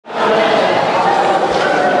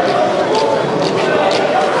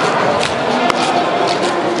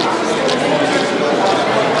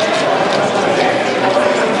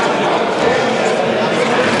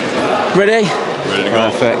Ready? Ready to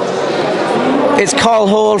go. Perfect. It's Karl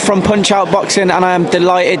Hall from Punch Out Boxing, and I am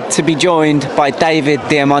delighted to be joined by David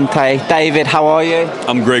Diamanté. David, how are you?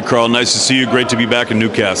 I'm great, Karl. Nice to see you. Great to be back in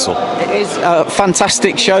Newcastle. It is a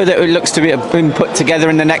fantastic show that looks to have been put together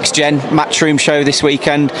in the Next Gen Matchroom show this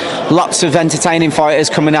weekend. Lots of entertaining fighters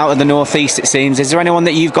coming out of the Northeast, it seems. Is there anyone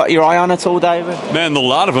that you've got your eye on at all, David? Man, a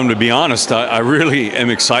lot of them, to be honest. I really am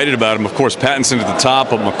excited about them. Of course, Pattinson at the top,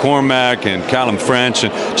 but McCormack and Callum French,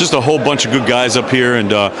 and just a whole bunch of good guys up here, and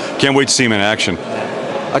can't wait to see them in action.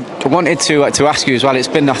 I wanted to ask you as well. It's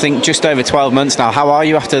been, I think, just over 12 months now. How are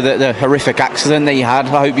you after the horrific accident that you had?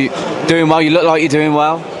 I hope you're doing well. You look like you're doing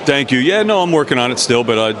well. Thank you. Yeah, no, I'm working on it still,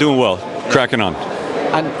 but doing well. Cracking on.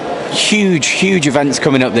 And huge events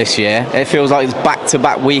coming up this year. It feels like it's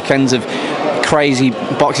back-to-back weekends of crazy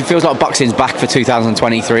boxing. It feels like boxing's back for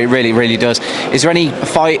 2023. It really does. Is there any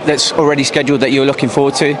fight that's already scheduled that you're looking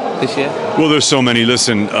forward to this year? Well, there's so many.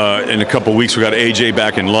 Listen, in a couple of weeks we got AJ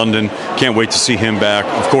back in London. Can't wait to see him back.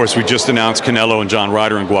 Of course, we just announced Canelo and John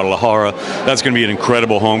Ryder in Guadalajara. That's going to be an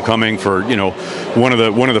incredible homecoming for, you know, one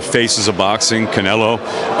of the faces of boxing, Canelo.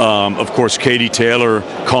 Of course, Katie Taylor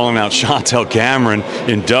calling out Chantel Cameron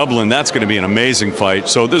in Dublin. That's going to be an amazing fight.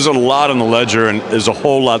 So there's a lot on the ledger, and there's a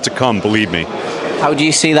whole lot to come, believe me. How do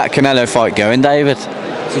you see that Canelo fight going, David?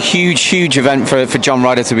 It's a huge event for John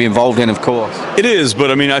Ryder to be involved in, of course. It is,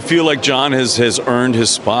 but I mean, I feel like John has earned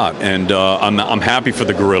his spot, and I'm happy for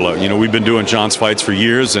the gorilla. You know, we've been doing John's fights for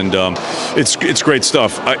years, and it's great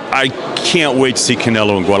stuff. I can't wait to see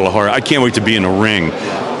Canelo in Guadalajara. I can't wait to be in a ring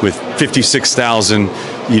with 56,000,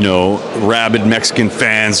 you know, rabid Mexican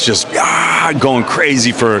fans just going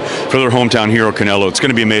crazy for their hometown hero Canelo. It's going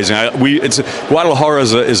to be amazing. Guadalajara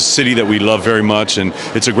is a city that we love very much, and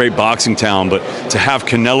it's a great boxing town. But to have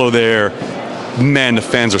Canelo there, man, the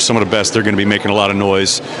fans are some of the best. They're going to be making a lot of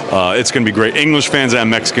noise. It's going to be great. English fans and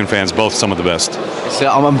Mexican fans, both some of the best. So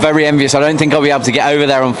I'm very envious. I don't think I'll be able to get over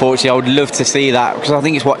there, unfortunately. I would love to see that, because I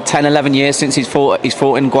think it's, what, 10, 11 years since he's fought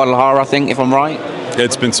in Guadalajara, I think, if I'm right.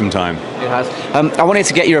 It's been some time. It has. I wanted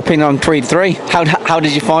to get your opinion on Creed 3. How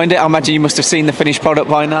did you find it? I imagine you must have seen the finished product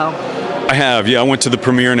by now. I have, yeah. I went to the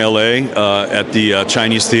premiere in LA at the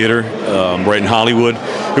Chinese Theater right in Hollywood.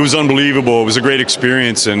 It was unbelievable. It was a great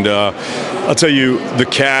experience, and I'll tell you, the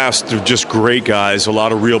cast are just great guys. A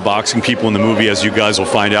lot of real boxing people in the movie, as you guys will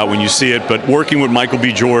find out when you see it. But working with Michael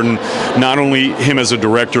B. Jordan, not only him as a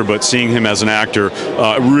director, but seeing him as an actor,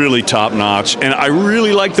 really top notch. And I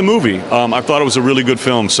really liked the movie. I thought it was a really good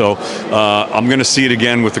film. So I'm going to see it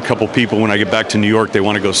again with a couple people when I get back to New York. They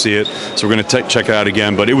want to go see it, so we're going to check it out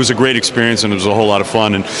again. But it was a great experience, and it was a whole lot of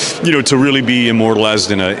fun. And you know, to really be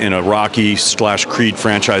immortalized in a Rocky/Creed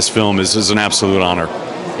franchise film is an absolute honor.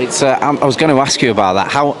 It's. I was going to ask you about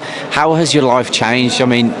that. How has your life changed? I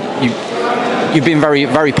mean, you've been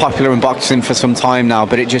very popular in boxing for some time now,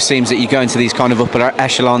 but it just seems that you go into these kind of upper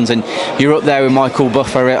echelons, and you're up there with Michael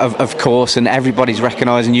Buffer, of course, and everybody's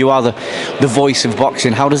recognising you are the voice of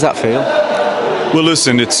boxing. How does that feel? Well,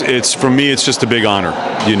 listen, it's for me, it's just a big honor.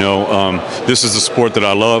 You know, this is a sport that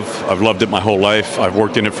I love. I've loved it my whole life. I've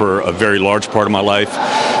worked in it for a very large part of my life.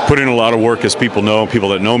 Put in a lot of work, as people know, people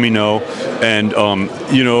that know me know. And,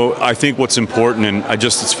 you know, I think what's important, and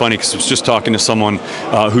it's funny because I was just talking to someone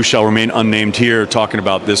who shall remain unnamed here, talking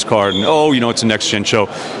about this card, and, oh, you know, it's a next-gen show.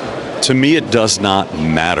 To me, it does not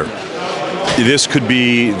matter. This could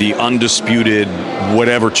be the undisputed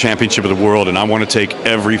whatever championship of the world, and I want to take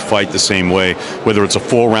every fight the same way, whether it's a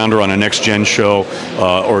full rounder on a next gen show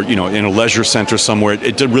or, you know, in a leisure center somewhere.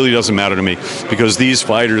 It really doesn't matter to me, because these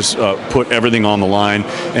fighters put everything on the line,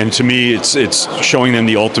 and to me it's showing them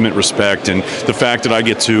the ultimate respect. And the fact that I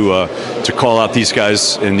get to call out these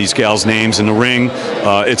guys and these gals' names in the ring,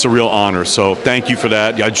 it's a real honor. So thank you for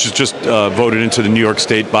that. I just voted into the New York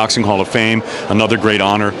State Boxing Hall of Fame, another great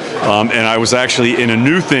honor. And I was actually in a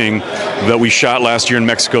new thing that we shot last year in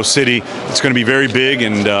Mexico City. It's going to be very big,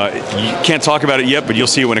 and you can't talk about it yet, but you'll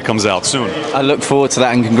see it when it comes out soon. I look forward to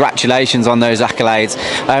that, and congratulations on those accolades.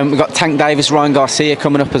 We've got Tank Davis, Ryan Garcia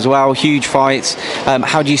coming up as well. Huge fights.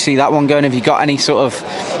 How do you see that one going? Have you got any sort of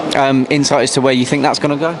insight as to where you think that's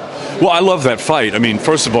going to go? Well, I love that fight. I mean,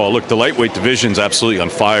 first of all, look, the lightweight division's absolutely on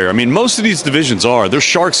fire. I mean, most of these divisions are. There's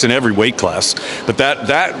sharks in every weight class, but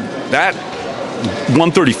that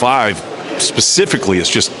 135 specifically is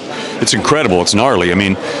just, it's incredible. It's gnarly. I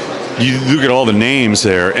mean, you look at all the names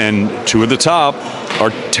there, and two of the top are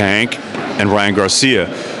Tank and Ryan Garcia.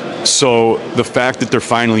 So the fact that they're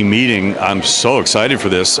finally meeting, I'm so excited for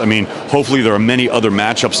this. I mean, hopefully there are many other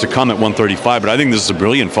matchups to come at 135, but I think this is a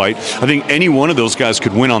brilliant fight. I think any one of those guys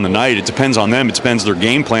could win on the night. It depends on them. It depends their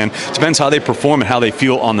game plan. It depends how they perform and how they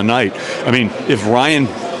feel on the night. I mean, if Ryan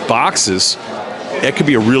boxes, it could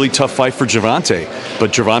be a really tough fight for Diamanté,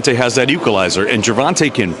 but Diamanté has that equalizer, and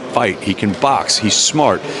Diamanté can fight, he can box, he's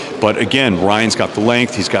smart. But again, Ryan's got the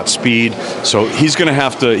length, he's got speed, so he's going to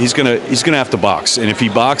have to box. And if he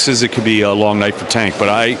boxes, it could be a long night for Tank. But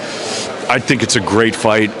I think it's a great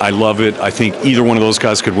fight. I love it. I think either one of those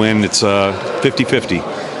guys could win. It's 50-50.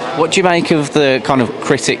 What do you make of the kind of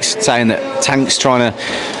critics saying that Tank's trying to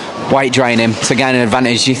weight drain him to gain an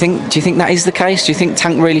advantage? Do you think that is the case? Do you think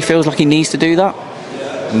Tank really feels like he needs to do that?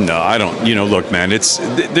 No, I don't. You know, look, man,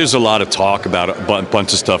 there's a lot of talk about a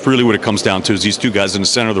bunch of stuff. Really what it comes down to is these two guys in the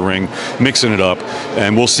center of the ring mixing it up,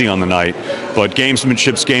 and we'll see on the night. But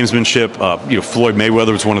gamesmanship's gamesmanship. Floyd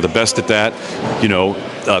Mayweather was one of the best at that.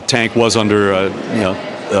 Tank was under,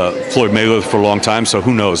 Floyd Mayweather for a long time, so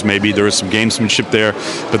who knows? Maybe there is some gamesmanship there.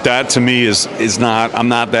 But that, to me, is not, I'm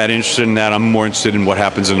not that interested in that. I'm more interested in what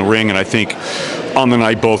happens in the ring, and I think on the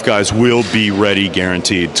night both guys will be ready,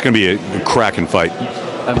 guaranteed. It's going to be a cracking fight.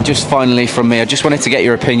 Just finally from me, I just wanted to get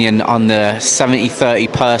your opinion on the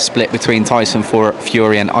 70-30 purse split between Tyson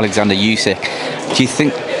Fury and Alexander Usyk. Do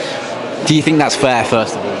you think that's fair,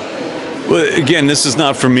 first of all? Well, again, this is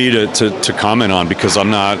not for me to comment on, because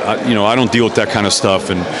I'm not, I don't deal with that kind of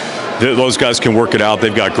stuff, and those guys can work it out.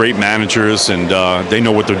 They've got great managers, and they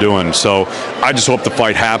know what they're doing. So I just hope the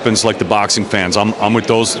fight happens like the boxing fans. I'm with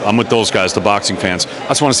those guys, the boxing fans. I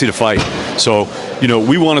just want to see the fight. So,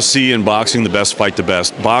 we want to see in boxing the best fight the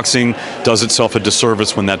best. Boxing does itself a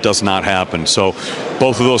disservice when that does not happen. So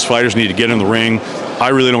both of those fighters need to get in the ring. I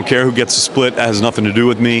really don't care who gets the split. That has nothing to do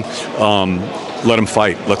with me. Let them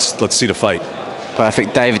fight. Let's see the fight.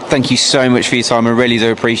 Perfect. David, thank you so much for your time. I really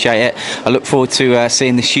do appreciate it. I look forward to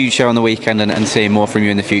seeing this huge show on the weekend and seeing more from you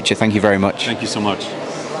in the future. Thank you very much. Thank you so much.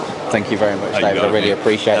 Thank you very much, David. I really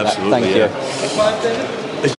appreciate that. Thank you.